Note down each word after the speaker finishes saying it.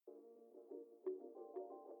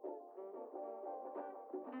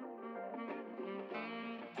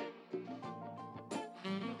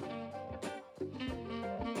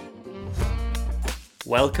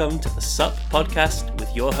Welcome to the SUP podcast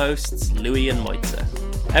with your hosts, Louis and Moitza.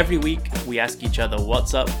 Every week, we ask each other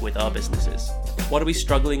what's up with our businesses. What are we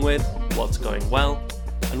struggling with? What's going well?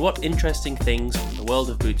 And what interesting things from the world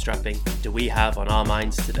of bootstrapping do we have on our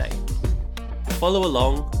minds today? Follow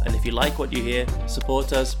along, and if you like what you hear,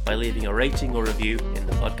 support us by leaving a rating or review in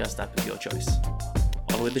the podcast app of your choice.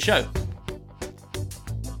 On with the show.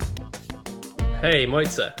 Hey,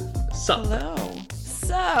 Moitza. Sup? Hello.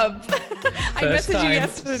 Sup? I messaged you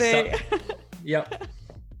yesterday. Yep.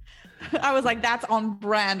 I was like, that's on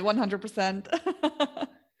brand, 100%.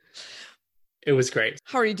 It was great.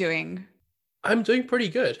 How are you doing? I'm doing pretty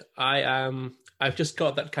good. I've just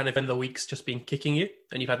got that kind of end of the week's just been kicking you,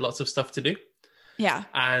 and you've had lots of stuff to do. Yeah.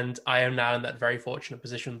 And I am now in that very fortunate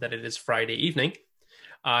position that it is Friday evening.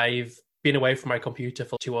 I've been away from my computer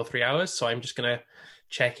for 2 or 3 hours, so I'm just going to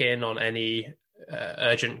check in on any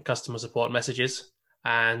urgent customer support messages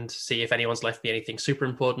and see if anyone's left me anything super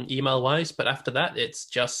important email-wise. But after that, it's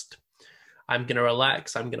just, I'm going to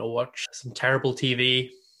relax. I'm going to watch some terrible TV.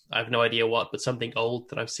 I have no idea what, but something old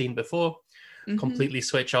that I've seen before. Completely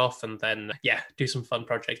switch off and then, do some fun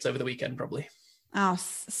projects over the weekend probably. Oh,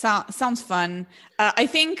 sounds fun. I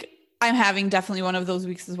think I'm having definitely one of those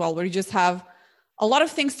weeks as well, where you just have a lot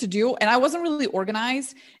of things to do. And I wasn't really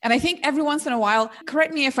organized. And I think every once in a while,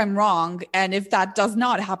 correct me if I'm wrong, and if that does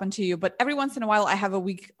not happen to you, but every once in a while, I have a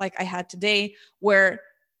week like I had today where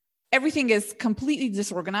everything is completely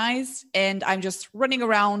disorganized and I'm just running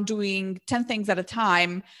around doing 10 things at a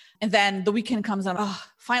time. And then the weekend comes and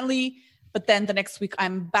finally, but then the next week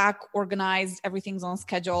I'm back organized, everything's on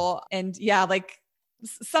schedule. And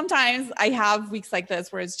sometimes I have weeks like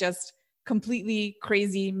this where it's just completely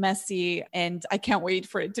crazy, messy, and I can't wait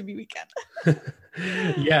for it to be weekend.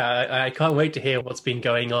 I can't wait to hear what's been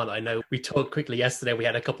going on. I know we talked quickly yesterday. We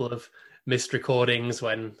had a couple of missed recordings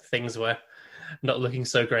when things were not looking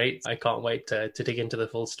so great. I can't wait to dig into the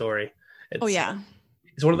full story.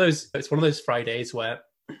 It's one of those Fridays where,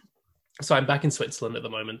 so I'm back in Switzerland at the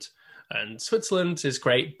moment, and Switzerland is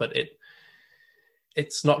great, but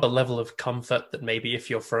it's not the level of comfort that maybe if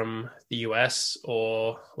you're from the US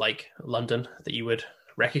or like London that you would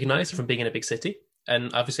recognize from being in a big city. And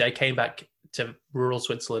obviously I came back to rural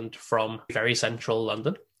Switzerland from very central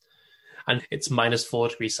London, and it's -4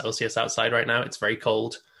 degrees Celsius outside right now. It's very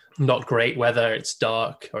cold, not great weather. It's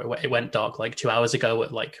dark, or it went dark like 2 hours ago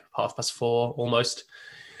at like 4:30 almost.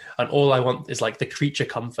 And all I want is like the creature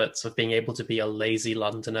comforts of being able to be a lazy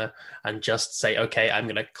Londoner and just say, okay, I'm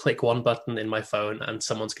going to click one button in my phone and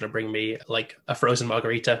someone's going to bring me like a frozen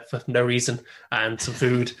margarita for no reason and some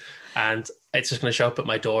food. And it's just going to show up at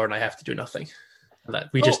my door and I have to do nothing. That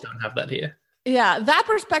we just don't have that here. Yeah, that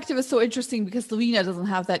perspective is so interesting because Slovenia doesn't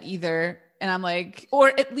have that either. And I'm like, or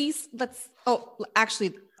at least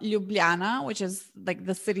actually Ljubljana, which is like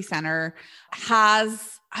the city center,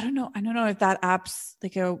 has, I don't know if that app's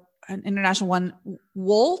like an international one,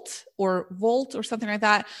 Volt or something like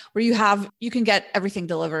that, where you can get everything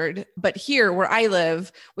delivered. But here where I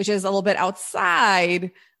live, which is a little bit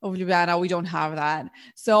outside of Ljubljana, we don't have that.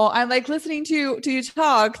 So I'm like listening to you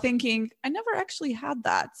talk, thinking I never actually had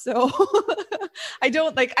that. So I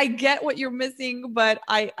get what you're missing, but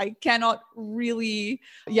I cannot really,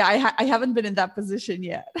 I haven't been in that position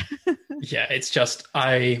yet. Yeah, it's just,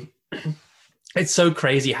 it's so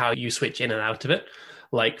crazy how you switch in and out of it.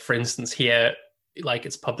 Like, for instance, here, like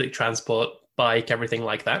it's public transport, bike, everything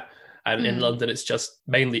like that. And in London, it's just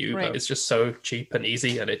mainly Uber. Right. It's just so cheap and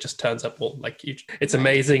easy, and it just turns up it's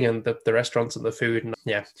amazing. And the restaurants and the food. And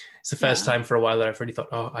it's the first time for a while that I've really thought,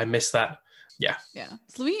 oh, I miss that. Yeah.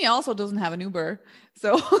 Slovenia also doesn't have an Uber.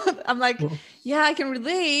 So I'm like, I can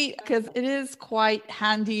relate, because it is quite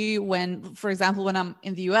handy when, for example, when I'm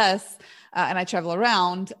in the US and I travel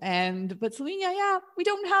around, but Slovenia, we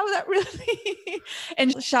don't have that really.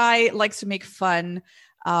 And Shai likes to make fun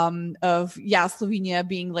of Slovenia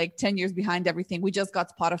being like 10 years behind everything. We just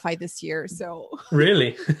got Spotify this year, so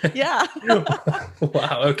really. Yeah.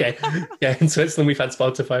 Wow. Okay. Yeah, in Switzerland we've had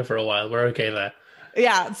Spotify for a while. We're okay there.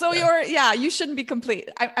 Yeah. So you shouldn't be complete.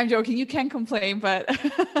 I'm joking. You can complain, but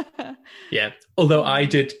yeah. Although I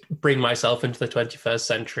did bring myself into the 21st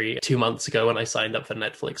century 2 months ago when I signed up for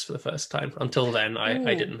Netflix for the first time. Until then,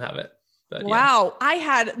 I didn't have it. But, wow. I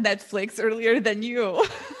had Netflix earlier than you.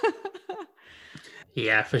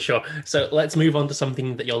 Yeah, for sure. So let's move on to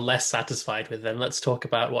something that you're less satisfied with then. Let's talk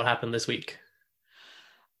about what happened this week.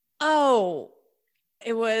 Oh,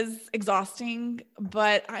 it was exhausting,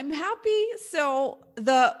 but I'm happy. So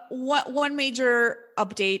the one major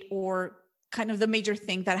update or kind of the major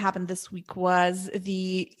thing that happened this week was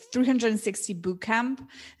the 360 bootcamp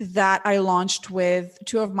that I launched with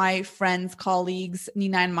two of my friends, colleagues,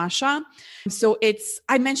 Nina and Masha. So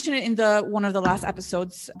I mentioned it in one of the last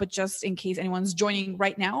episodes, but just in case anyone's joining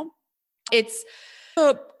right now, it's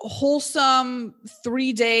a wholesome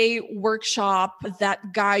 3-day workshop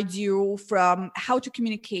that guides you from how to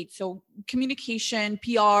communicate. So communication,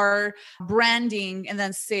 PR, branding, and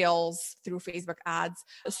then sales through Facebook ads.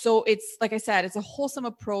 So it's, like I said, it's a wholesome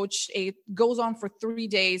approach. It goes on for 3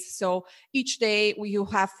 days. So each day you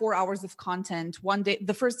have 4 hours of content. One day,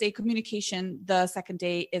 the first day communication, the second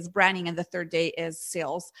day is branding, and the third day is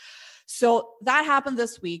sales. So that happened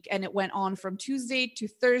this week, and it went on from Tuesday to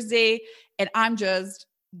Thursday, and I'm just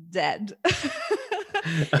dead.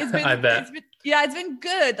 I bet. It's been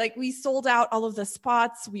good. Like, we sold out all of the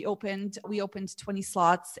spots. We opened 20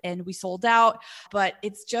 slots and we sold out, but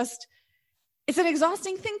it's an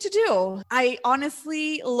exhausting thing to do. I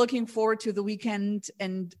honestly looking forward to the weekend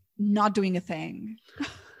and not doing a thing.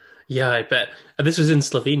 Yeah, I bet. And this was in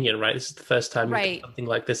Slovenian, right? This is the first time right. you did something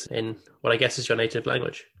like this in what I guess is your native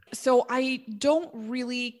language. So I don't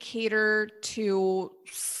really cater to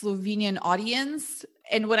Slovenian audience.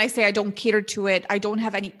 And when I say I don't cater to it, I don't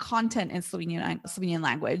have any content in Slovenian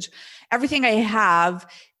language. Everything I have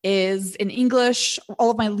is in English,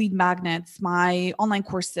 all of my lead magnets, my online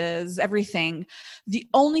courses, everything. The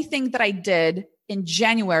only thing that I did in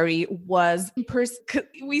January was in person.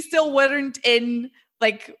 We still weren't in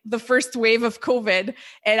like the first wave of COVID.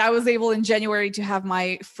 And I was able in January to have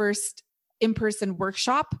my first in-person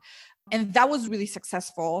workshop. And that was really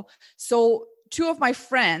successful. So two of my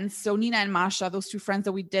friends, so Nina and Masha, those two friends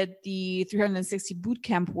that we did the 360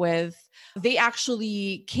 bootcamp with, they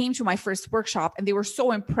actually came to my first workshop and they were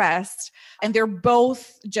so impressed. And they're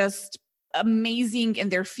both just amazing in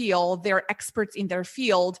their field. They're experts in their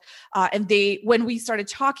field. And when we started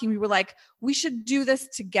talking, we were like, we should do this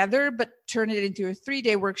together, but turn it into a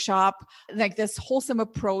 3-day workshop, like this wholesome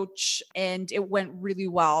approach. And it went really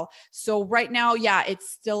well. So right now, it's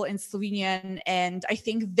still in Slovenian. And I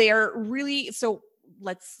think Slovenians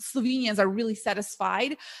are really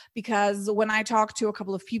satisfied, because when I talked to a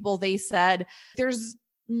couple of people, they said there's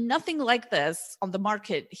nothing like this on the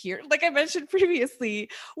market here. Like I mentioned previously,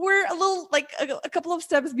 we're a little like a couple of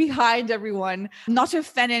steps behind everyone, not to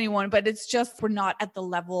offend anyone, but it's just, we're not at the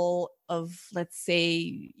level of, let's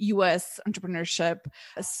say, US entrepreneurship.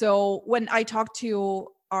 So when I talked to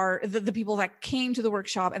the people that came to the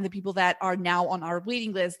workshop and the people that are now on our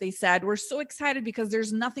waiting list, they said, we're so excited because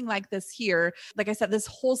there's nothing like this here. Like I said, this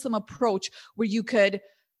wholesome approach where you could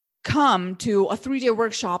come to a 3-day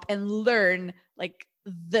workshop and learn like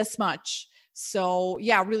this much. So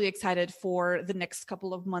really excited for the next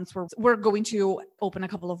couple of months where we're going to open a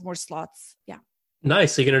couple of more slots. Yeah.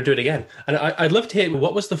 Nice. So you're going to do it again. And I'd love to hear,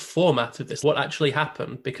 what was the format of this? What actually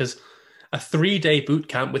happened? Because a 3-day boot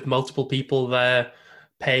camp with multiple people there,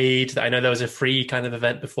 paid. I know there was a free kind of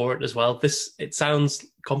event before it as well. It sounds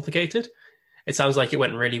complicated. It sounds like it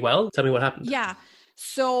went really well. Tell me what happened. Yeah.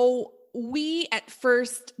 So we at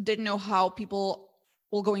first didn't know how people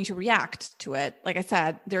were going to react to it. Like I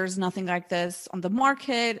said, there's nothing like this on the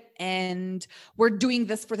market, and we're doing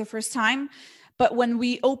this for the first time. But when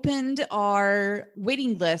we opened our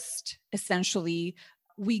waiting list, essentially,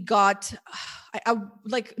 we got,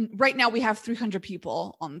 like right now we have 300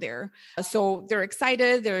 people on there. So they're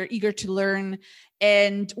excited, they're eager to learn.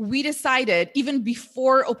 And we decided, even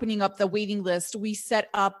before opening up the waiting list, we set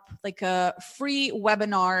up like a free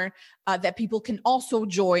webinar that people can also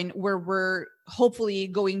join, where we're hopefully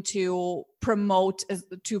going to promote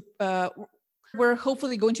we're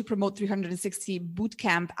hopefully going to promote 360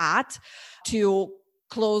 Bootcamp to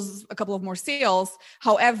close a couple of more sales.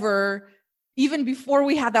 However, even before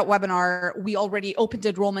we had that webinar, we already opened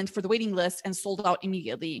enrollment for the waiting list and sold out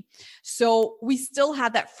immediately. So we still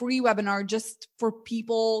had that free webinar just for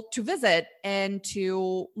people to visit and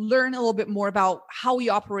to learn a little bit more about how we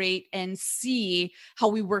operate and see how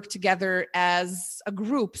we work together as a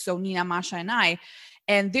group. So Nina, Masha, and I.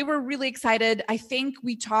 And they were really excited. I think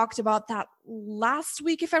we talked about that last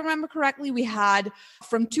week, if I remember correctly. We had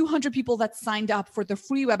from 200 people that signed up for the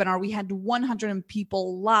free webinar, we had 100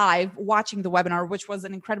 people live watching the webinar, which was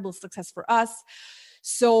an incredible success for us.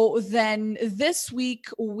 So then this week,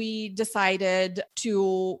 we decided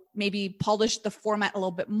to maybe polish the format a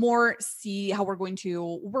little bit more, see how we're going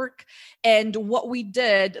to work. And what we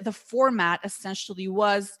did, the format essentially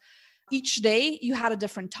was each day you had a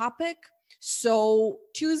different topic. So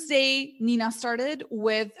Tuesday, Nina started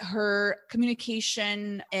with her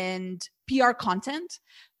communication and PR content.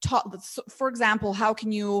 For example, how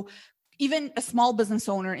can you even a small business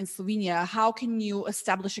owner in Slovenia, how can you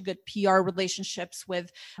establish a good PR relationships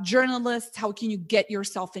with journalists? How can you get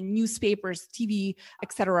yourself in newspapers, TV,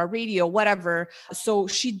 etc., radio, whatever? So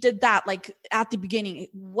she did that like at the beginning,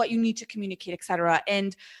 what you need to communicate, etc.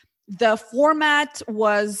 And the format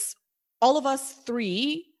was all of us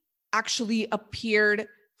three actually appeared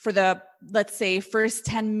for the, let's say, first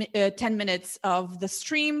 10 minutes of the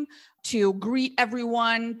stream to greet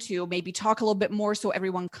everyone, to maybe talk a little bit more so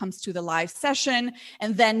everyone comes to the live session.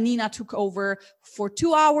 And then Nina took over for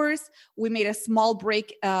 2 hours. We made a small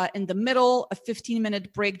break in the middle, a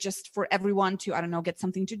 15-minute break just for everyone to, I don't know, get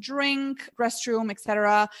something to drink, restroom,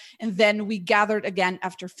 etc. And then we gathered again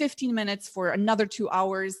after 15 minutes for another 2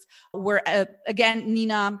 hours where, again,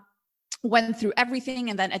 Nina went through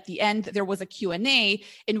everything. And then at the end, there was a Q&A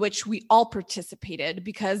in which we all participated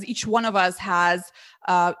because each one of us has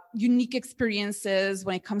unique experiences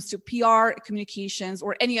when it comes to PR, communications,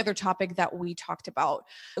 or any other topic that we talked about.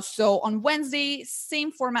 So on Wednesday,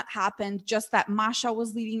 same format happened, just that Masha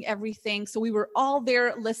was leading everything. So we were all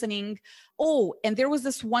there listening. Oh, and there was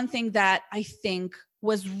this one thing that I think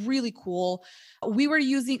was really cool. We were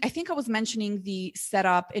using, I think I was mentioning the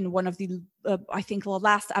setup in one of the, I think the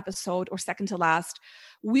last episode or second to last,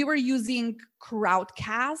 we were using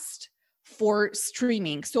Crowdcast for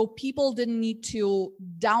streaming. So people didn't need to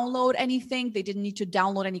download anything. They didn't need to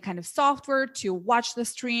download any kind of software to watch the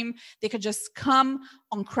stream. They could just come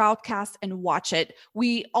on Crowdcast and watch it.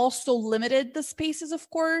 We also limited the spaces, of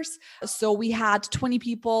course. So we had 20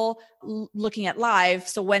 people looking at live.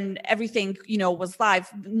 So when everything, was live,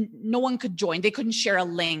 no one could join. They couldn't share a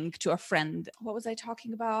link to a friend. What was I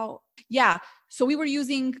talking about? Yeah. So we were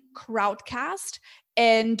using Crowdcast,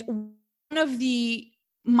 and one of the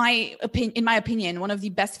in my opinion, one of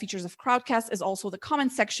the best features of Crowdcast is also the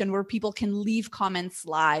comment section where people can leave comments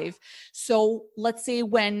live. So let's say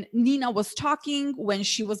when Nina was talking, when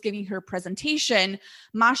she was giving her presentation,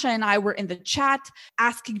 Masha and I were in the chat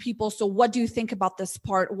asking people, so what do you think about this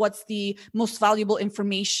part? What's the most valuable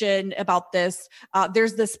information about this?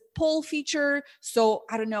 There's this poll feature. So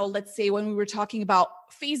I don't know, let's say when we were talking about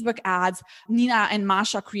Facebook ads, Nina and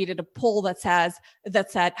Masha created a poll that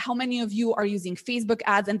said, how many of you are using Facebook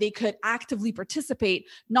ads? And they could actively participate,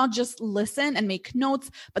 not just listen and make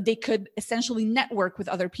notes, but they could essentially network with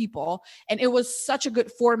other people. And it was such a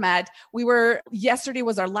good format. Yesterday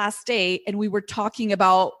was our last day, and we were talking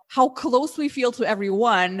about how close we feel to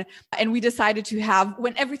everyone. And we decided to have,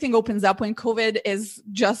 when everything opens up, when COVID is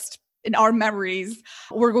just in our memories,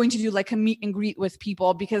 we're going to do like a meet and greet with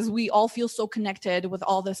people because we all feel so connected with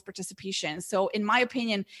all this participation. So in my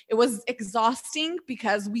opinion, it was exhausting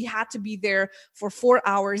because we had to be there for 4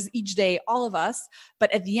 hours each day, all of us.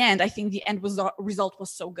 But at the end, I think the end result was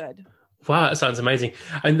so good. Wow, that sounds amazing.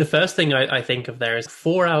 And the first thing I think of there is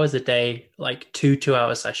 4 hours a day, like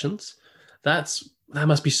 2-hour sessions. That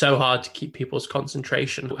must be so hard to keep people's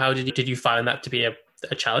concentration. How did you find that to be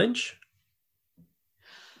a challenge?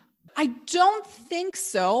 I don't think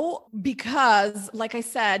so, because like I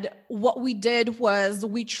said, what we did was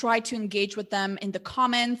we tried to engage with them in the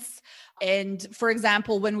comments. And for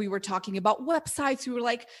example, when we were talking about websites, we were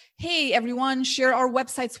like, hey, everyone, share our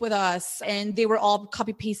websites with us. And they were all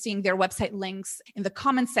copy pasting their website links in the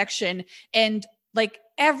comment section. And like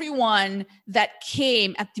everyone that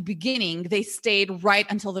came at the beginning, they stayed right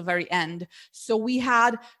until the very end. So we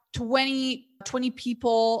had 20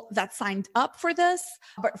 people that signed up for this.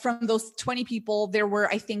 But from those 20 people, there were,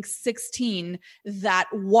 I think, 16 that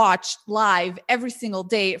watched live every single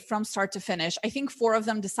day from start to finish. I think 4 of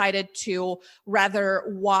them decided to rather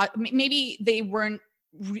watch, maybe they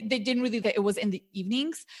didn't really, it was in the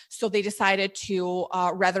evenings. So they decided to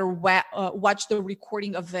rather watch the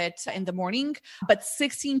recording of it in the morning. But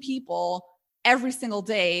 16 people every single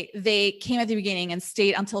day, they came at the beginning and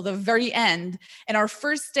stayed until the very end. And our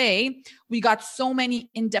first day, we got so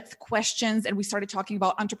many in-depth questions and we started talking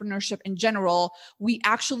about entrepreneurship in general. We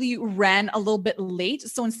actually ran a little bit late.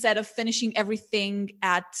 So instead of finishing everything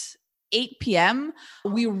at 8 p.m.,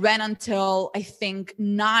 we ran until I think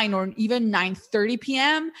 9 or even 9:30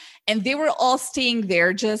 p.m. And they were all staying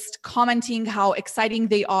there, just commenting how excited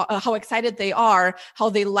they are, how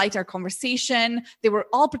they liked our conversation. They were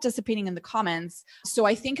all participating in the comments. So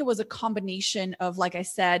I think it was a combination of, like I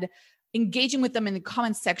said, engaging with them in the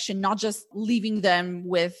comments section, not just leaving them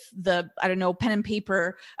with the, pen and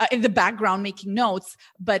paper in the background making notes,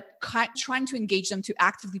 but trying to engage them to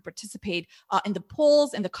actively participate in the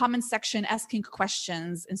polls, in the comments section, asking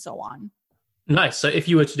questions, and so on. Nice. So if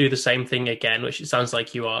you were to do the same thing again, which it sounds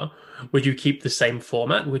like you are, would you keep the same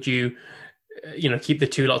format? Would you keep the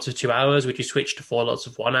 2 lots of 2 hours? Would you switch to 4 lots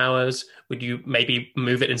of 1 hours? Would you maybe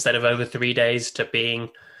move it instead of over 3 days to being,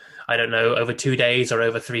 I don't know, over 2 days or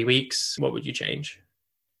over 3 weeks? What would you change?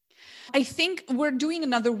 I think we're doing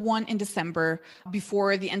another one in December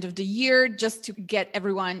before the end of the year, just to get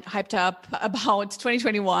everyone hyped up about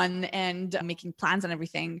 2021 and making plans and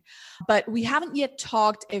everything. But we haven't yet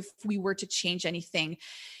talked if we were to change anything.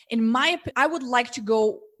 I would like to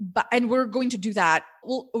go, and we're going to do that.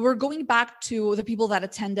 We're going back to the people that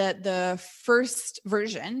attended the first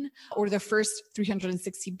version or the first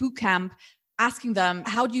 360 bootcamp, asking them,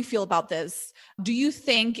 how do you feel about this? Do you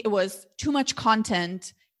think it was too much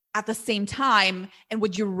content at the same time? And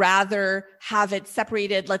would you rather have it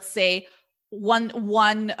separated, let's say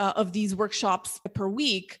one of these workshops per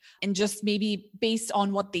week, and just maybe based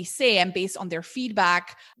on what they say and based on their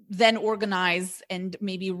feedback, then organize and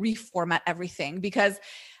maybe reformat everything? Because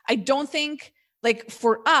I don't think, like,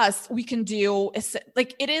 for us, we can do,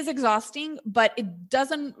 like, it is exhausting, but it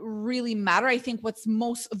doesn't really matter. I think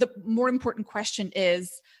the more important question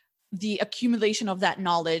is the accumulation of that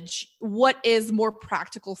knowledge. What is more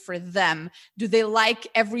practical for them? Do they like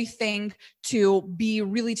everything to be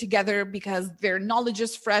really together because their knowledge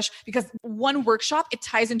is fresh? Because one workshop, it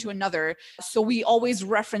ties into another. So we always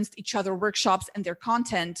referenced each other workshops and their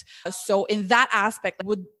content. So in that aspect,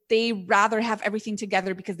 would they rather have everything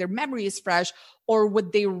together because their memory is fresh, or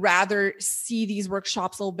would they rather see these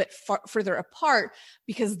workshops a little bit further apart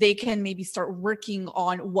because they can maybe start working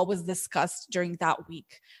on what was discussed during that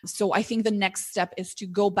week? So I think the next step is to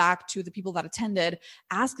go back to the people that attended,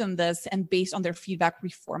 ask them this, and based on their feedback,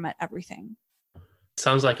 reformat everything.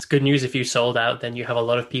 Sounds like it's good news. If you sold out, then you have a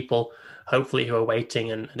lot of people hopefully who are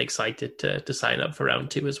waiting and excited to sign up for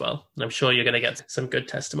round 2 as well. And I'm sure you're going to get some good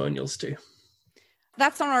testimonials too.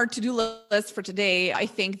 That's on our to-do list for today. I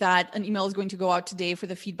think that an email is going to go out today for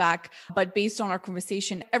the feedback, but based on our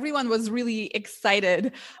conversation, everyone was really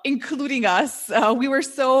excited, including us. We were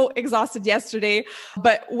so exhausted yesterday,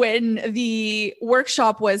 but when the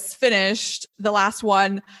workshop was finished, the last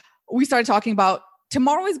one, we started talking about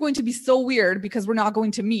tomorrow is going to be so weird because we're not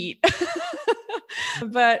going to meet.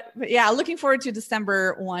 But yeah, looking forward to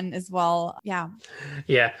December 1 as well. Yeah,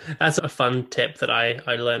 that's a fun tip that I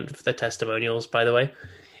learned for the testimonials, by the way,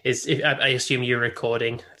 is I assume you're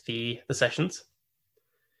recording the sessions.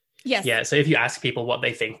 Yes. Yeah, so if you ask people what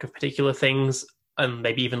they think of particular things, and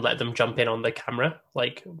maybe even let them jump in on the camera,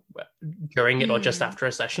 like during it or just after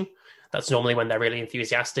a session, that's normally when they're really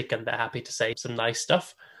enthusiastic and they're happy to say some nice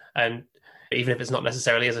stuff. And even if it's not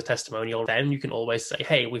necessarily as a testimonial, then you can always say,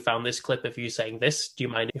 hey, we found this clip of you saying this. Do you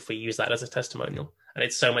mind if we use that as a testimonial? And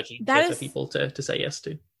it's so much easier for people to say yes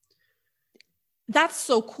to. That's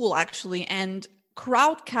so cool, actually. And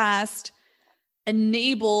Crowdcast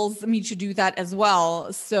enables me to do that as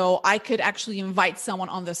well. So I could actually invite someone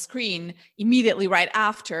on the screen immediately right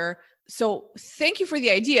after. So thank you for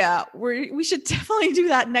the idea. We should definitely do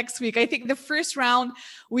that next week. I think the first round,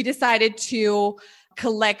 we decided to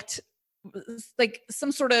collect like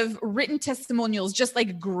some sort of written testimonials, just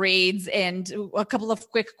like grades and a couple of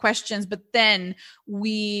quick questions. But then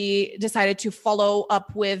we decided to follow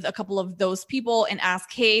up with a couple of those people and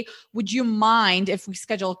ask, hey, would you mind if we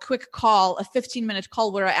schedule a quick call, a 15-minute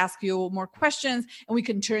call where I ask you more questions and we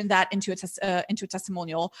can turn that into a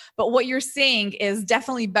testimonial. But what you're saying is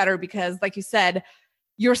definitely better because, like you said,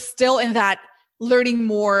 you're still in that learning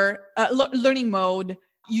mode.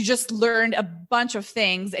 You just learned a bunch of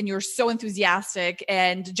things and you're so enthusiastic,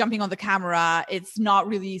 and jumping on the camera, it's not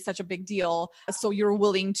really such a big deal. So you're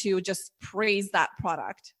willing to just praise that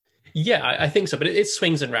product. Yeah, I think so. But it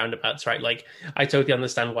swings and roundabouts, right? Like, I totally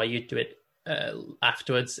understand why you do it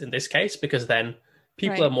afterwards in this case, because then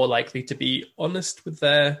people are more likely to be honest with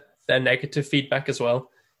their negative feedback as well.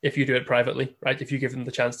 If you do it privately, right? If you give them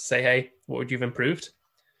the chance to say, hey, what would you have improved?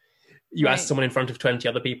 You ask someone in front of 20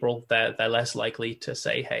 other people, they're less likely to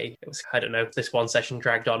say, hey, it was, I don't know, this one session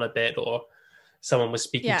dragged on a bit, or someone was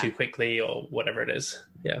speaking too quickly, or whatever it is.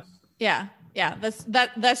 Yeah.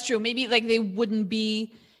 That's true. Maybe like they wouldn't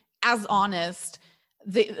be as honest.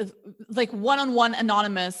 Like one-on-one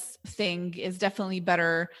anonymous thing is definitely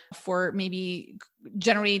better for maybe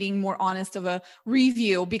generating more honest of a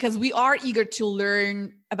review, because we are eager to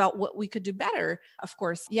learn about what we could do better, of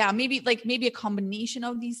course. Yeah, maybe a combination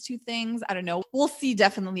of these two things. I don't know. We'll see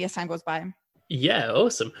definitely as time goes by. Yeah,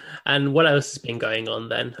 awesome. And what else has been going on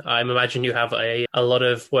then? I imagine you have a lot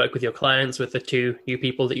of work with your clients, with the 2 new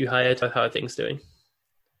people that you hired. How are things doing?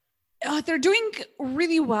 They're doing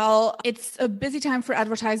really well. It's a busy time for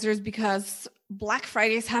advertisers because Black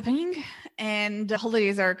Friday is happening and the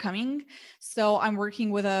holidays are coming. So I'm working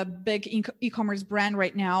with a big e-commerce brand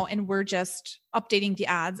right now, and we're just updating the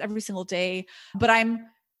ads every single day. But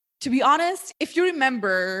to be honest, if you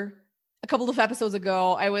remember a couple of episodes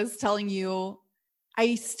ago, I was telling you,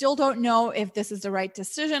 I still don't know if this is the right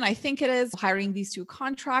decision. I think it is, hiring these 2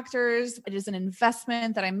 contractors. It is an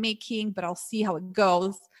investment that I'm making, but I'll see how it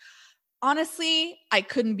goes. Honestly, I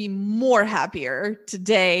couldn't be more happier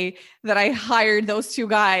today that I hired those 2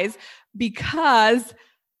 guys, because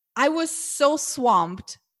I was so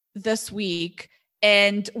swamped this week.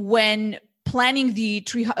 And when planning the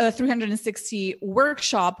 360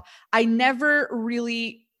 workshop, I never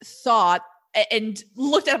really thought and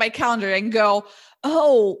looked at my calendar and go,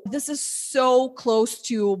 oh, this is so close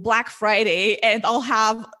to Black Friday and I'll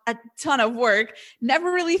have a ton of work.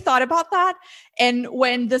 Never really thought about that. And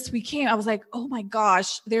when this week came, I was like, oh my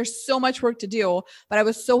gosh, there's so much work to do. But I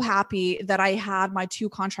was so happy that I had my 2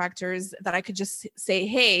 contractors that I could just say,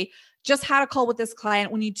 hey, just had a call with this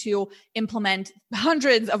client. We need to implement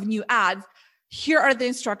hundreds of new ads. Here are the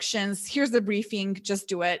instructions. Here's the briefing. Just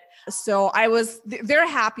do it. So they're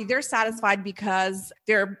happy. They're satisfied because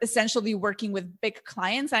they're essentially working with big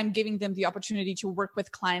clients. I'm giving them the opportunity to work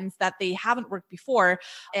with clients that they haven't worked before.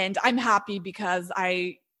 And I'm happy because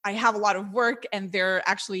I have a lot of work and they're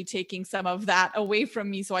actually taking some of that away from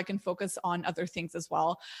me so I can focus on other things as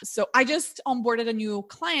well. So I just onboarded a new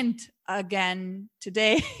client again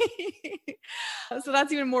today. So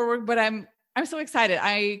that's even more work, but I'm so excited.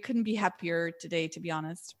 I couldn't be happier today, to be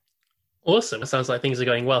honest. Awesome. It sounds like things are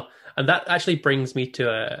going well. And that actually brings me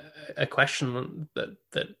to a question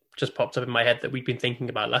that just popped up in my head that we'd been thinking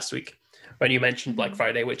about last week when you mentioned Black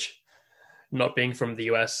Friday, which, not being from the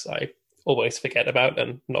US, I always forget about,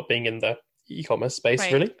 and not being in the e-commerce space,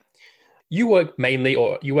 right. Really. You work mainly,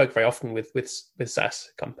 or you work very often with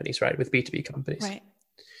SaaS companies, right? With B2B companies. Right.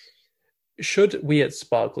 Should we at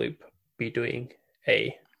Sparkloop be doing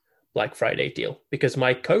a Black Friday deal? Because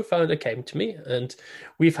my co-founder came to me, and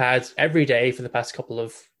we've had every day for the past couple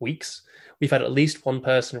of weeks, we've had at least one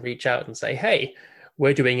person reach out and say, hey,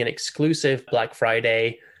 we're doing an exclusive Black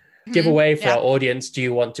Friday giveaway for our audience. Do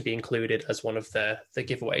you want to be included as one of the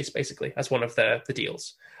giveaways, basically, as one of the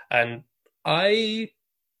deals? And I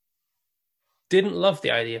didn't love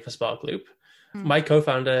the idea for Sparkloop. My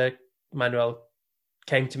co-founder, Manuel,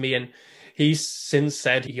 came to me, and he's since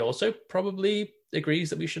said he also probably agrees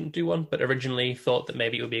that we shouldn't do one, but originally thought that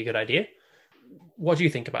maybe it would be a good idea. What do you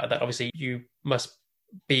think about that? Obviously, you must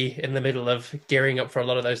be in the middle of gearing up for a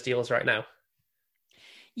lot of those deals right now.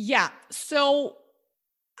 Yeah. So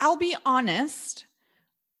I'll be honest,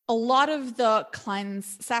 a lot of the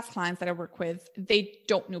clients, SaaS clients that I work with, they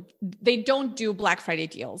don't do Black Friday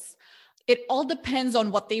deals. It all depends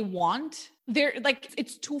on what they want.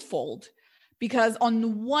 It's twofold, because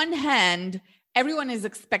on one hand, everyone is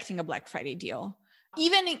expecting a Black Friday deal.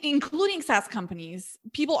 Even including SaaS companies,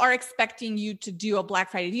 people are expecting you to do a Black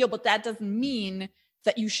Friday deal, but that doesn't mean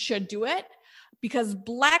that you should do it, because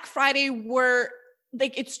Black Friday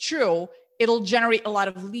it's true. It'll generate a lot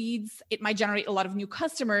of leads. It might generate a lot of new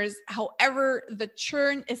customers. However, the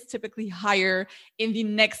churn is typically higher in the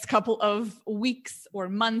next couple of weeks or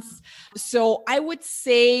months. So I would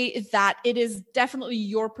say that it is definitely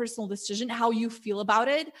your personal decision how you feel about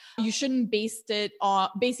it. You shouldn't base it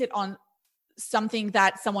on something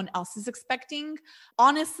that someone else is expecting.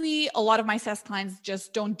 Honestly, a lot of my SaaS clients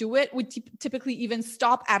just don't do it. We typically even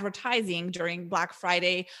stop advertising during Black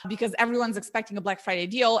Friday because everyone's expecting a Black Friday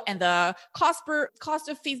deal, and the cost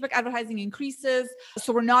of Facebook advertising increases.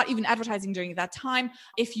 So we're not even advertising during that time.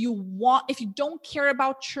 If you don't care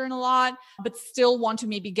about churn a lot, but still want to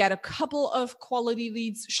maybe get a couple of quality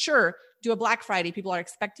leads, sure, do a Black Friday. People are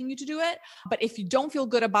expecting you to do it. But if you don't feel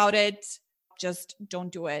good about it, just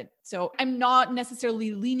don't do it. So I'm not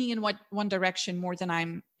necessarily leaning in one direction more than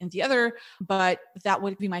I'm in the other, but that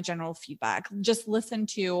would be my general feedback. Just listen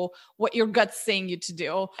to what your gut's saying you to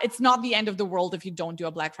do. It's not the end of the world if you don't do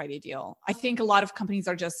a Black Friday deal. I think a lot of companies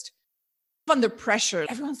are just under pressure.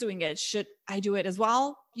 Everyone's doing it. Should I do it as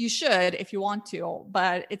well? You should if you want to,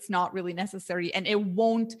 but it's not really necessary, and it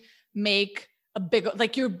won't make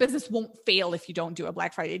your business won't fail if you don't do a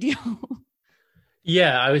Black Friday deal.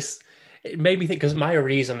 Yeah, it made me think, because my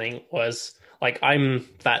reasoning was I'm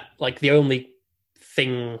that the only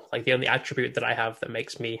thing, the only attribute that I have that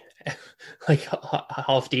makes me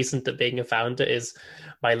half decent at being a founder is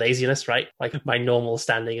my laziness, right? My normal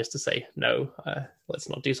standing is to say, no, let's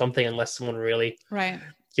not do something unless someone really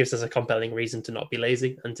gives us a compelling reason to not be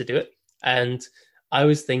lazy and to do it. And I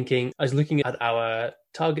was looking at our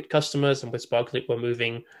target customers, and with Sparkloop, we're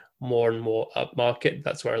moving more and more upmarket.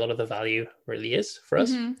 That's where a lot of the value really is for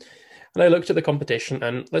us. Mm-hmm. And I looked at the competition,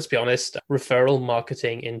 and let's be honest, referral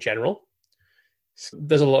marketing in general,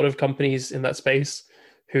 there's a lot of companies in that space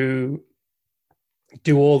who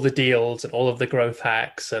do all the deals and all of the growth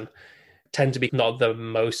hacks and tend to be not the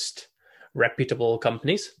most reputable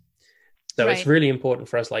companies. So It's really important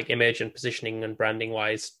for us, like image and positioning and branding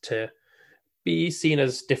wise, to be seen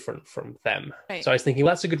as different from them. Right. So I was thinking,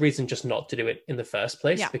 well, that's a good reason just not to do it in the first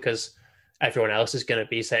place, because everyone else is going to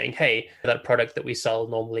be saying, hey, that product that we sell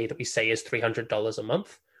normally that we say is $300 a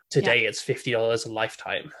month, today it's $50 a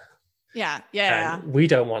lifetime. And we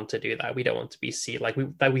don't want to do that. We don't want to be seen like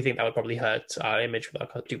we think that would probably hurt our image,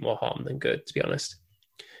 do more harm than good, to be honest.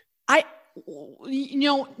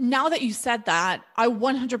 Now that you said that, I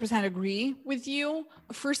 100% agree with you.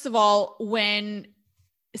 First of all, when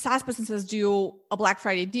SaaS businesses do a Black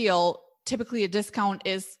Friday deal, typically a discount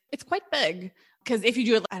it's quite big. Because if you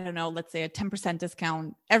do it, I don't know, let's say a 10%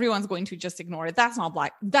 discount, everyone's going to just ignore it. That's not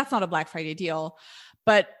a Black Friday deal.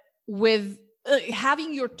 But with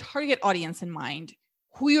having your target audience in mind,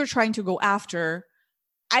 who you're trying to go after,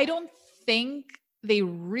 I don't think they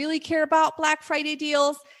really care about Black Friday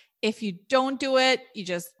deals. If you don't do it,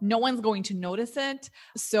 no one's going to notice it.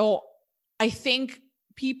 So I think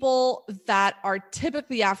people that are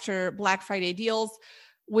typically after Black Friday deals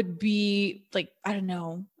would be like, I don't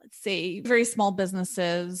know, let's say very small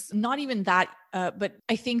businesses, not even that, but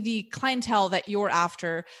I think the clientele that you're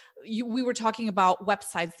after, we were talking about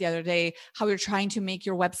websites the other day, how you're trying to make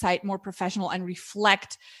your website more professional and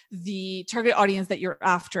reflect the target audience that you're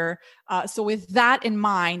after. So with that in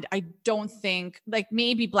mind, I don't think like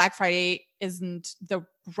maybe Black Friday isn't the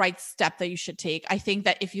right step that you should take. I think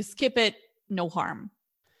that if you skip it, no harm.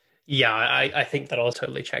 Yeah, I think that all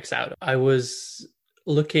totally checks out. I was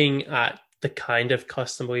looking at the kind of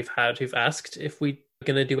customer we've had who've asked if we're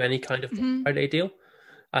going to do any kind of Black Friday deal.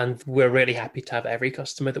 And we're really happy to have every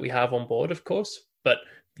customer that we have on board, of course. But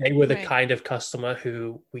they were the kind of customer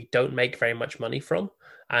who we don't make very much money from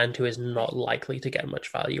and who is not likely to get much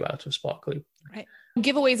value out of Sparkly. Right.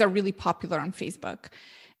 Giveaways are really popular on Facebook.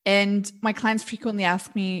 And my clients frequently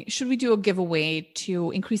ask me, should we do a giveaway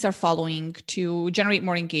to increase our following, to generate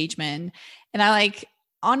more engagement? And I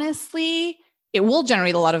honestly, it will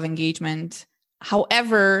generate a lot of engagement.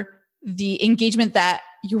 However, the engagement that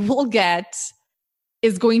you will get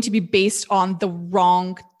is going to be based on the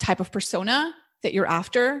wrong type of persona that you're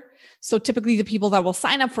after. So typically the people that will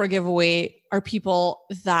sign up for a giveaway are people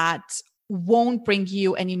that won't bring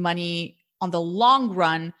you any money on the long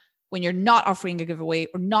run when you're not offering a giveaway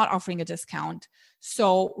or not offering a discount.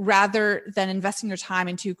 So rather than investing your time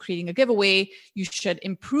into creating a giveaway, you should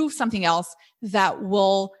improve something else that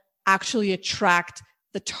will actually attract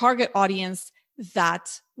the target audience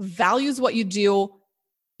that values what you do,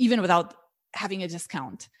 even without having a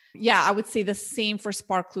discount. Yeah, I would say the same for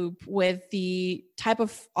Sparkloop with the type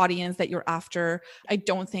of audience that you're after. I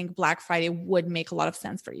don't think Black Friday would make a lot of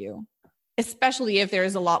sense for you, especially if there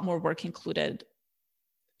is a lot more work included.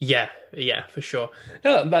 Yeah, for sure.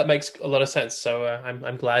 No, that makes a lot of sense. So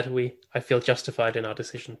I'm glad I feel justified in our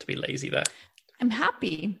decision to be lazy there. I'm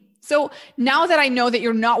happy. So now that I know that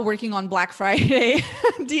you're not working on Black Friday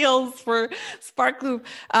deals for Sparkloop,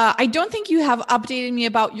 I don't think you have updated me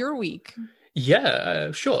about your week.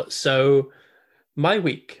 Yeah, sure. So my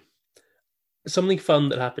week, something fun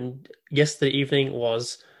that happened yesterday evening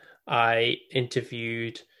was I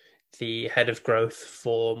interviewed the head of growth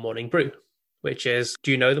for Morning Brew, which is,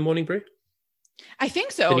 do you know the Morning Brew? I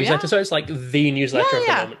think so, the newsletter. Yeah. So it's like the newsletter of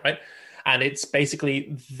the moment, right? And it's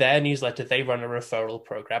basically their newsletter. They run a referral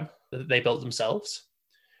program that they built themselves,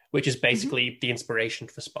 which is basically the inspiration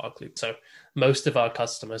for Sparkloop. So most of our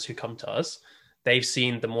customers who come to us, they've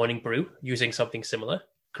seen the Morning Brew using something similar,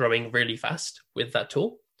 growing really fast with that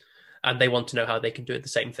tool, and they want to know how they can do it the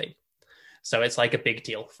same thing. So it's like a big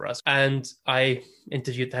deal for us. And I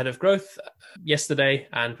interviewed the head of growth yesterday,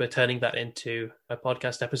 and we're turning that into a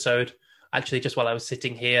podcast episode. Actually, just while I was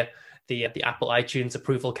sitting here, the Apple iTunes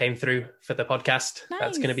approval came through for the podcast. Nice.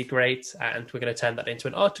 That's going to be great. And we're going to turn that into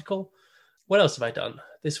an article. What else have I done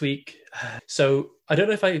this week? So I don't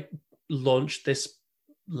know if I launched this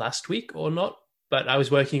last week or not, but I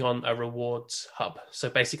was working on a rewards hub. So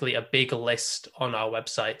basically a big list on our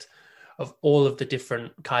website of all of the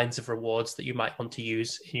different kinds of rewards that you might want to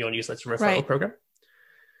use in your newsletter referral program,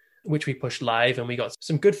 which we pushed live, and we got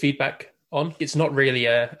some good feedback on. It's not really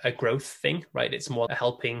a growth thing, right? It's more a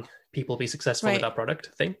helping people be successful with our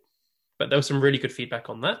product thing. But there was some really good feedback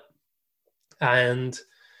on that. And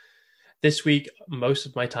this week, most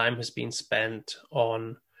of my time has been spent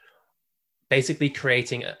on basically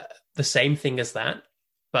creating the same thing as that,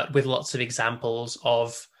 but with lots of examples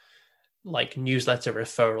of like newsletter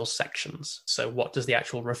referral sections. So what does the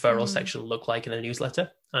actual referral section look like in a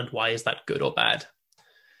newsletter, and why is that good or bad?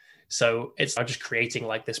 So it's not just creating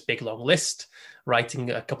like this big long list,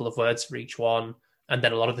 writing a couple of words for each one. And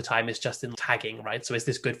then a lot of the time it's just in tagging, right? So is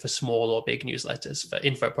this good for small or big newsletters, for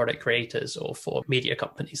info product creators or for media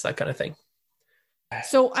companies, that kind of thing?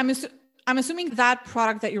 So I'm assuming that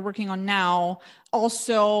product that you're working on now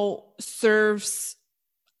also serves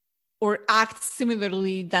or acts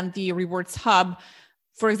similarly than the rewards hub.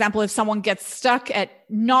 For example, if someone gets stuck at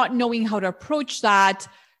not knowing how to approach that,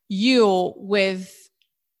 you with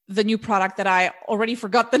the new product that I already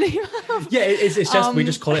forgot the name of. Yeah, it's just, we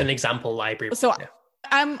just call it an example library. So yeah.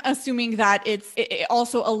 I'm assuming that it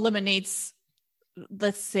also eliminates,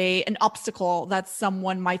 let's say, an obstacle that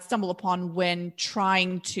someone might stumble upon when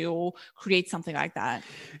trying to create something like that.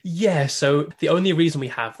 Yeah, so the only reason we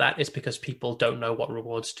have that is because people don't know what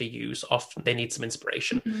rewards to use. Often they need some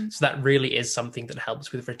inspiration. So that really is something that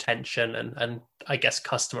helps with retention and I guess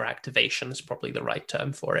customer activation is probably the right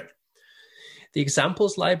term for it. The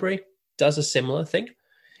examples library does a similar thing.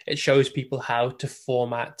 It shows people how to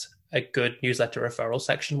format a good newsletter referral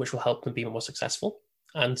section, which will help them be more successful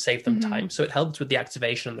and save them time. So it helps with the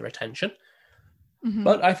activation and the retention.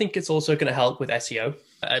 But I think it's also going to help with SEO,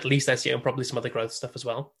 at least SEO, and probably some other growth stuff as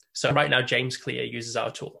well. So right now, James Clear uses our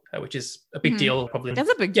tool, which is a big deal. Probably that's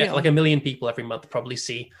a big deal. Yeah, like 1 million people every month probably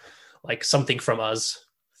see like something from us,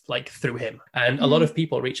 like through him. And a lot of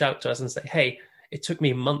people reach out to us and say, hey, it took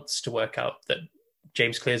me months to work out that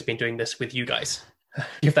James Clear has been doing this with you guys.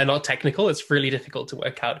 If they're not technical, it's really difficult to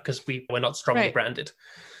work out because we're not strongly branded.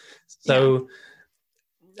 So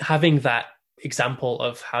having that example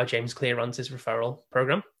of how James Clear runs his referral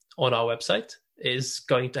program on our website is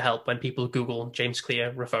going to help when people Google James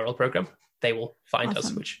Clear referral program. They will find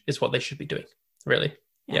us, which is what they should be doing, really.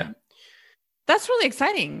 Yeah. That's really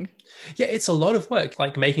exciting. Yeah, it's a lot of work,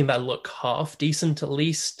 like making that look half decent, at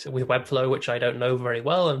least with Webflow, which I don't know very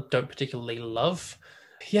well and don't particularly love.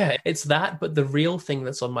 Yeah, it's that. But the real thing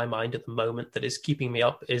that's on my mind at the moment that is keeping me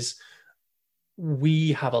up is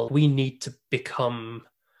we need to become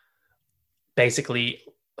basically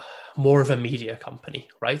more of a media company,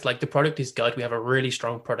 right? Like the product is good. We have a really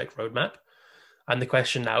strong product roadmap. And the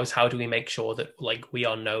question now is how do we make sure that like we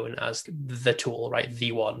are known as the tool, right?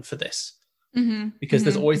 The one for this. Because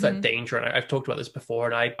there's always that danger. And I've talked about this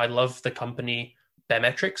before, and I love the company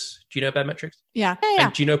Baremetrics. Do you know Baremetrics? Yeah.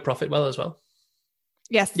 And do you know Profitwell as well?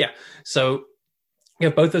 Yes. Yeah. So you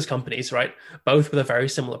have both those companies, right? Both with a very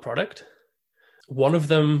similar product. One of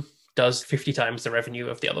them does 50 times the revenue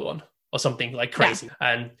of the other one or something like crazy,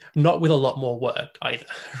 and not with a lot more work either,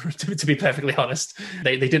 to be perfectly honest.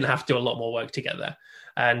 They didn't have to do a lot more work to get there.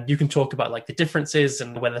 And you can talk about like the differences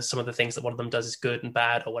and whether some of the things that one of them does is good and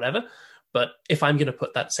bad or whatever. But if I'm going to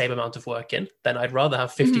put that same amount of work in, then I'd rather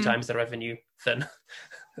have 50 times the revenue than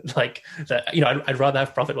like that. You know, I'd rather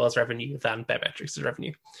have Profitwell's revenue than Baremetrics'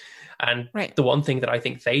 revenue. And the one thing that I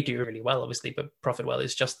think they do really well, obviously, but Profitwell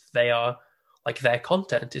is just they are like their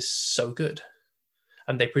content is so good.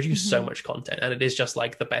 And they produce so much content. And it is just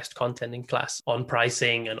like the best content in class on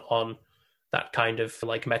pricing and on that kind of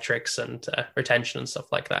like metrics and retention and stuff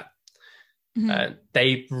like that.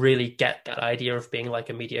 They really get that idea of being like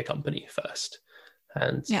a media company first.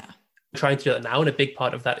 And trying to do that now. And a big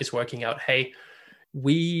part of that is working out, hey,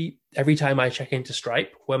 every time I check into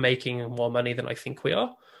Stripe, we're making more money than I think we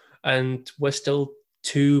are. And we're still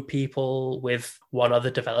 2 people with one other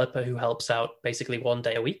developer who helps out basically 1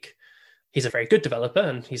 day a week. He's a very good developer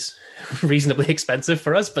and he's reasonably expensive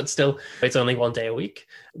for us, but still it's only 1 day a week.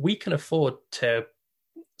 We can afford to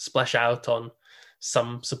splash out on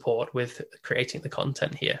some support with creating the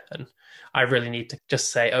content here. And I really need to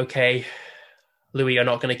just say, okay, Louis, you're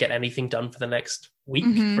not going to get anything done for the next week,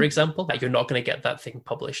 for example. You're not going to get that thing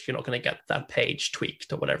published. You're not going to get that page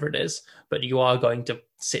tweaked or whatever it is, but you are going to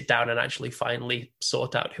sit down and actually finally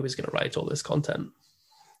sort out who is going to write all this content.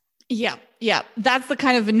 Yeah. That's the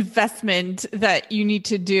kind of investment that you need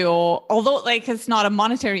to do. Although like it's not a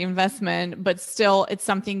monetary investment, but still it's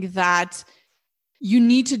something that you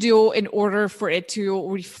need to do in order for it to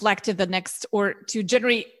reflect in the next or to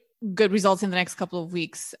generate good results in the next couple of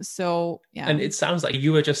weeks. So, yeah. And it sounds like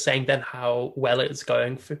you were just saying then how well it's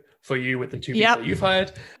going for you with the 2 people you've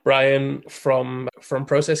hired. Brian from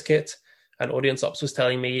Process Kit and Audience Ops was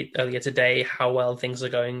telling me earlier today how well things are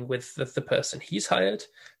going with the person he's hired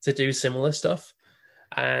to do similar stuff.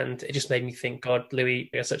 And it just made me think, God,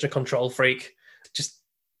 Louis, you're such a control freak. Just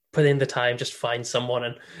put in the time, just find someone.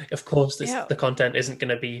 And of course, the content isn't going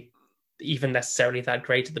to be even necessarily that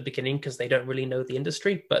great at the beginning because they don't really know the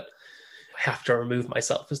industry. But have to remove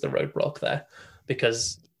myself as the roadblock there,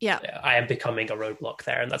 because I am becoming a roadblock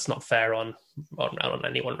there, and that's not fair on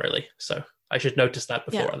anyone really. So I should notice that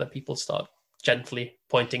before other people start gently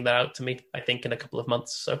pointing that out to me, I think in a couple of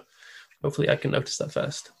months. So hopefully I can notice that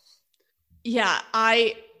first. Yeah,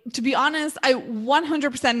 to be honest, I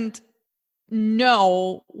 100%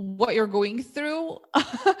 know what you're going through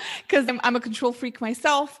because I'm a control freak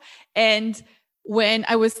myself. And when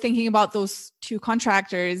I was thinking about those two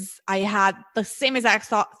contractors, I had the same exact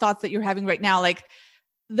thoughts that you're having right now. Like,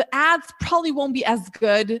 the ads probably won't be as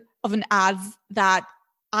good of an ads that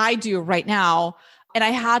I do right now. And I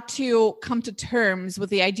had to come to terms with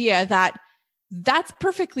the idea that that's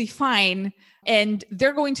perfectly fine. And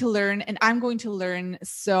they're going to learn and I'm going to learn.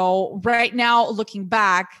 So right now, looking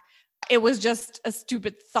back, it was just a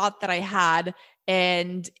stupid thought that I had.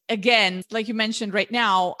 And again, like you mentioned right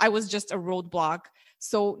now, I was just a roadblock.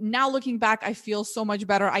 So now looking back, I feel so much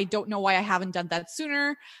better. I don't know why I haven't done that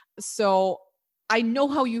sooner. So I know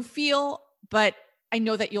how you feel, but I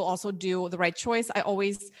know that you'll also do the right choice. I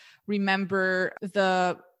always remember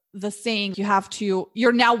the saying,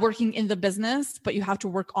 you're now working in the business, but you have to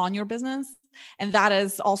work on your business. And that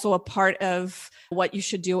is also a part of what you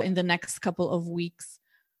should do in the next couple of weeks.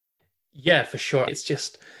 Yeah, for sure. It's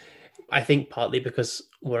just, I think partly because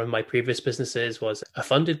one of my previous businesses was a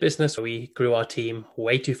funded business. We grew our team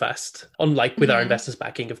way too fast, unlike with our investors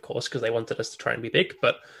backing, of course, because they wanted us to try and be big.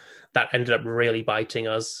 But that ended up really biting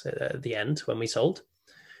us at the end when we sold.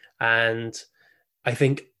 And I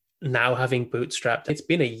think now having bootstrapped, it's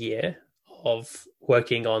been a year of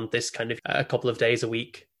working on this kind of a couple of days a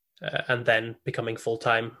week and then becoming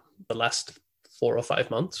full-time the last 4 or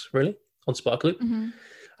 5 months, really, on Sparkloop. Mm-hmm.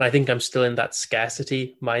 And I think I'm still in that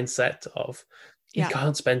scarcity mindset of you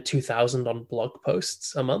can't spend 2,000 on blog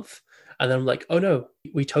posts a month. And then I'm like, oh no,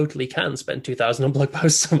 we totally can spend 2,000 on blog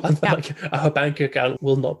posts a month. Yeah. Like, our bank account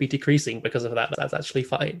will not be decreasing because of that. That's actually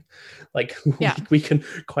fine. Like we can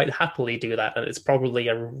quite happily do that. And it's probably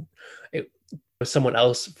someone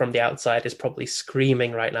else from the outside is probably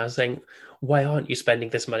screaming right now saying, why aren't you spending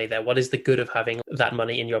this money there? What is the good of having that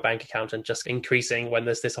money in your bank account and just increasing when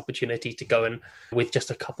there's this opportunity to go and with just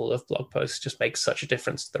a couple of blog posts just makes such a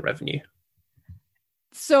difference to the revenue?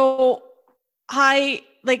 So I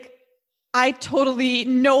totally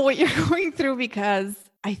know what you're going through, because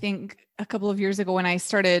I think a couple of years ago when I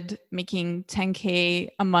started making 10K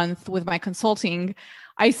a month with my consulting,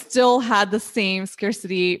 I still had the same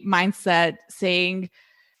scarcity mindset saying,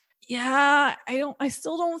 I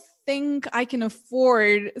still don't think I can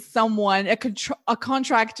afford someone, a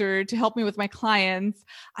contractor to help me with my clients.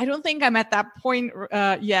 I don't think I'm at that point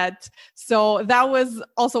yet. So that was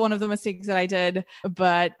also one of the mistakes that I did.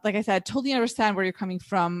 But like I said, totally understand where you're coming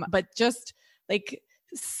from, but just like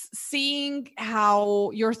seeing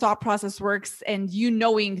how your thought process works and you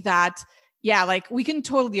knowing that, like we can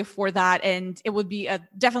totally afford that. And it would be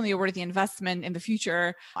definitely a worthy investment in the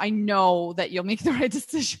future. I know that you'll make the right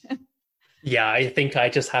decision. Yeah, I think I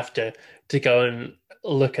just have to go and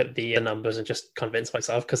look at the numbers and just convince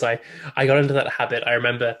myself, because I got into that habit. I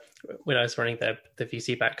remember when I was running the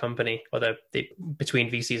VC-backed company, or the between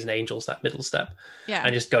VCs and angels, that middle step,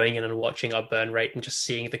 and just going in and watching our burn rate and just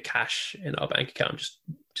seeing the cash in our bank account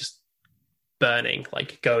just burning,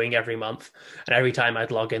 like going every month. And every time I'd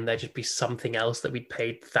log in, there'd just be something else that we'd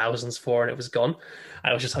paid thousands for and it was gone.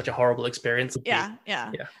 And it was just such a horrible experience. Yeah.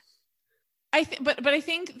 But I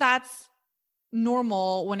think that's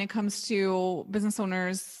normal when it comes to business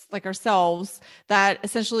owners like ourselves, that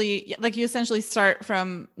essentially, like you essentially start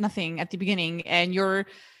from nothing at the beginning, and you're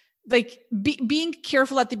like being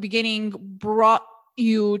careful at the beginning brought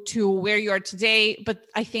you to where you are today. But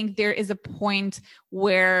I think there is a point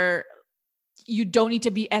where you don't need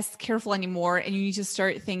to be as careful anymore, and you need to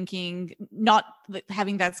start thinking, not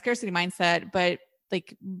having that scarcity mindset, but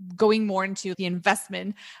like going more into the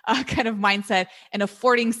investment kind of mindset and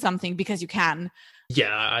affording something because you can.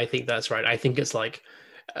 Yeah, I think that's right. I think it's like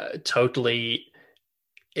totally,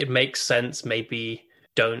 it makes sense. Maybe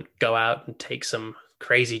don't go out and take some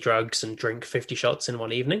crazy drugs and drink 50 shots in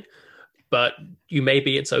one evening, but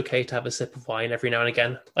it's okay to have a sip of wine every now and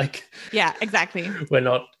again. Like, yeah, exactly. We're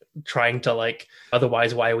not trying to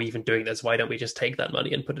otherwise, why are we even doing this? Why don't we just take that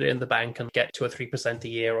money and put it in the bank and get to a 3% a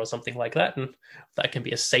year or something like that? And that can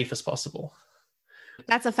be as safe as possible.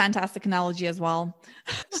 That's a fantastic analogy as well.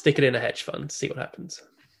 Stick it in a hedge fund, see what happens.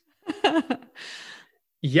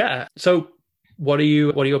 Yeah. So what are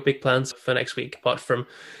your big plans for next week, apart from,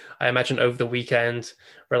 I imagine, over the weekend,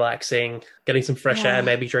 relaxing, getting some fresh air,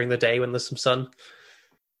 maybe during the day when there's some sun?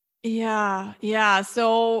 Yeah.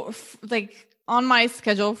 So on my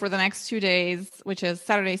schedule for the next 2 days, which is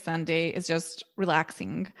Saturday, Sunday, is just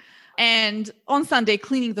relaxing. And on Sunday,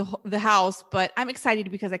 cleaning the house. But I'm excited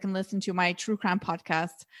because I can listen to my true crime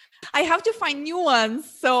podcast. I have to find new ones.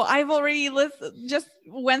 So I've already just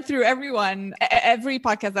went through every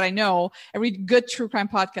podcast that I know, every good true crime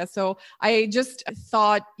podcast. So I just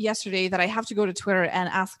thought yesterday that I have to go to Twitter and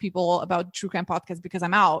ask people about true crime podcasts because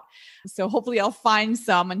I'm out. So hopefully I'll find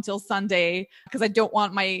some until Sunday because I don't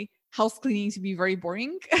want my house cleaning to be very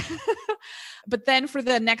boring. But then for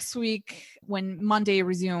the next week, when Monday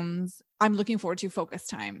resumes, I'm looking forward to focus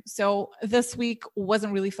time. So this week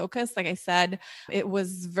wasn't really focused. Like I said, it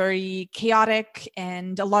was very chaotic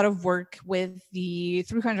and a lot of work with the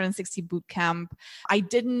 360 bootcamp.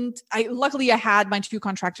 Luckily I had my 2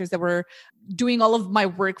 contractors that were doing all of my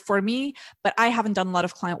work for me, but I haven't done a lot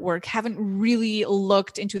of client work, haven't really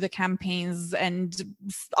looked into the campaigns and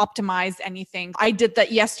optimized anything. I did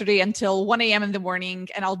that yesterday until 1 a.m. in the morning,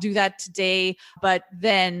 and I'll do that today. But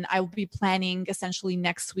then I will be planning essentially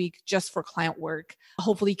next week just for client work,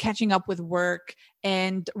 hopefully catching up with work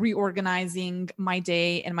and reorganizing my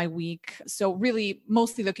day and my week. So really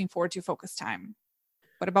mostly looking forward to focus time.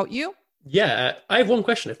 What about you? Yeah, I have one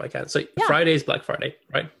question if I can. So Friday is Black Friday,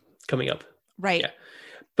 right? Coming up. Right. Yeah.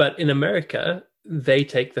 But in America, they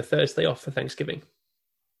take the Thursday off for Thanksgiving.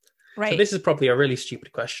 Right. So this is probably a really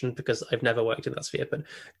stupid question because I've never worked in that sphere. But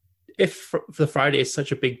if the Friday is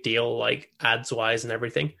such a big deal, like ads wise and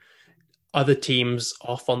everything, are the teams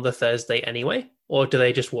off on the Thursday anyway? Or do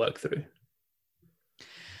they just work through?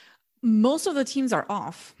 Most of the teams are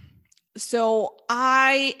off. So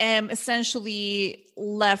I am essentially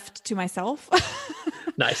left to myself.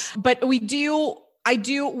 Nice. But I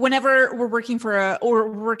do, whenever we're working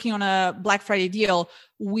on a Black Friday deal,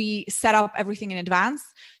 we set up everything in advance.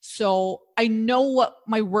 So I know what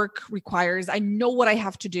my work requires. I know what I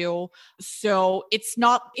have to do. So it's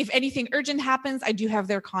not, if anything urgent happens, I do have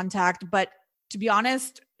their contact. But to be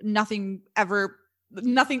honest, nothing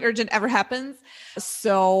urgent ever happens.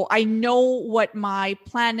 So I know what my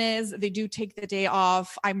plan is. They do take the day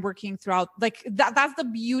off. I'm working throughout, like that's the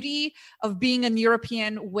beauty of being an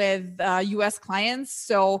European with US clients.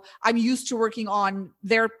 So I'm used to working on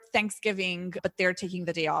their Thanksgiving, but they're taking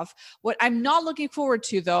the day off. What I'm not looking forward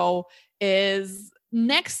to though is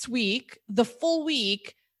next week, the full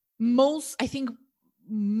week, most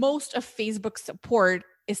of Facebook support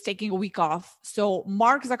is taking a week off. So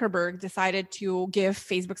Mark Zuckerberg decided to give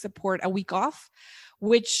Facebook support a week off,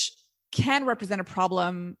 which can represent a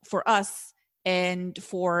problem for us and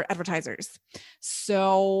for advertisers.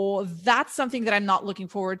 So that's something that I'm not looking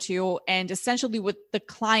forward to. And essentially with the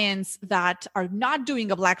clients that are not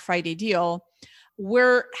doing a Black Friday deal,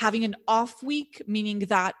 we're having an off week, meaning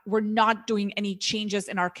that we're not doing any changes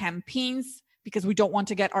in our campaigns because we don't want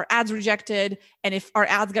to get our ads rejected. And if our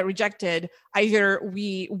ads get rejected, either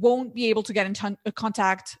we won't be able to get in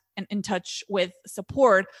contact and in touch with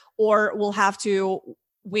support, or we'll have to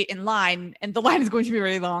wait in line and the line is going to be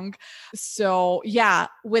really long. So yeah,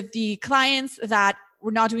 with the clients that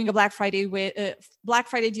we're not doing a Black Friday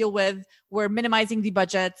deal with, we're minimizing the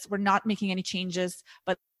budgets. We're not making any changes,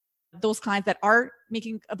 but those clients that are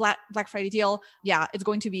making a Black Friday deal, yeah, it's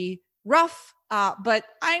going to be rough. But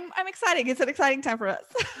I'm excited. It's an exciting time for us.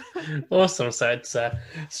 Awesome. So it's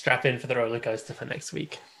strap in for the roller coaster for next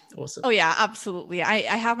week. Awesome. Oh yeah, absolutely. I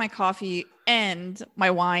have my coffee and my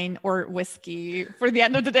wine or whiskey for the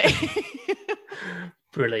end of the day.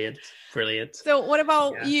 Brilliant. So what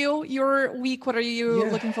about you? Your week, what are you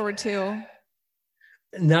looking forward to?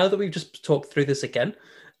 Now that we've just talked through this again,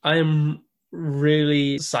 I'm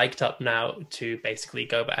really psyched up now to basically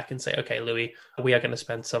go back and say, okay, Louis, we are going to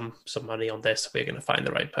spend some money on this. We're going to find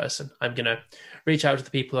the right person. I'm going to reach out to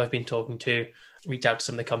the people I've been talking to, reach out to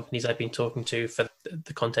some of the companies I've been talking to for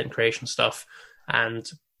the content creation stuff,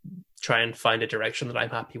 and try and find a direction that I'm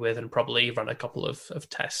happy with and probably run a couple of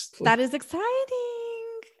tests. That is exciting.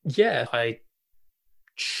 Yeah, I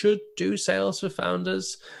should do sales for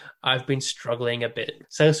founders. I've been struggling a bit.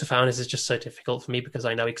 Sales for founders is just so difficult for me because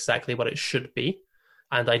I know exactly what it should be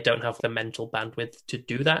and I don't have the mental bandwidth to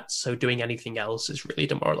do that. So doing anything else is really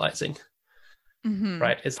demoralizing. Mm-hmm.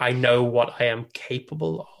 Right? I know what I am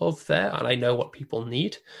capable of there and I know what people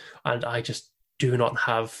need. And I just do not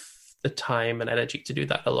have the time and energy to do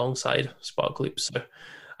that alongside Sparkloop. So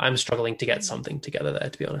I'm struggling to get something together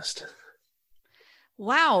there, to be honest.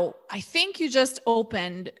 Wow. I think you just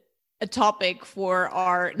opened a topic for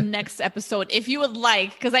our next episode, if you would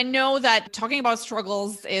like, because I know that talking about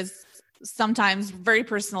struggles is sometimes very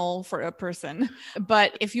personal for a person.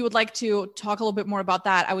 But if you would like to talk a little bit more about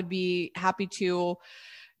that, I would be happy to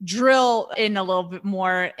drill in a little bit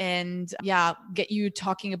more and get you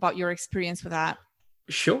talking about your experience with that.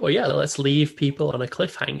 Sure. Yeah. Let's leave people on a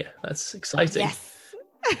cliffhanger. That's exciting. Yes.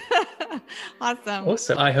 Awesome.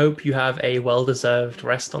 Awesome. I hope you have a well-deserved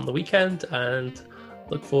rest on the weekend and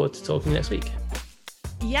look forward to talking next week.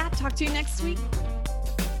 Yeah. Talk to you next week.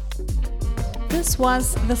 This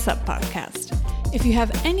was the Sub Podcast. If you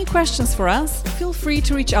have any questions for us, feel free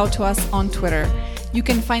to reach out to us on Twitter. You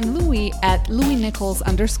can find Louis at @LouisNichols_,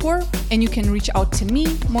 and you can reach out to me,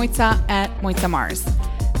 Moitza, at MoitzaMars.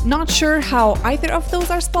 Not sure how either of those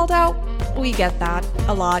are spelled out? We get that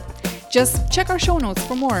a lot. Just check our show notes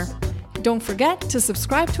for more. Don't forget to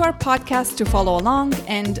subscribe to our podcast to follow along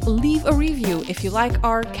and leave a review if you like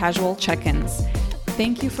our casual check-ins.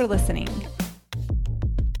 Thank you for listening.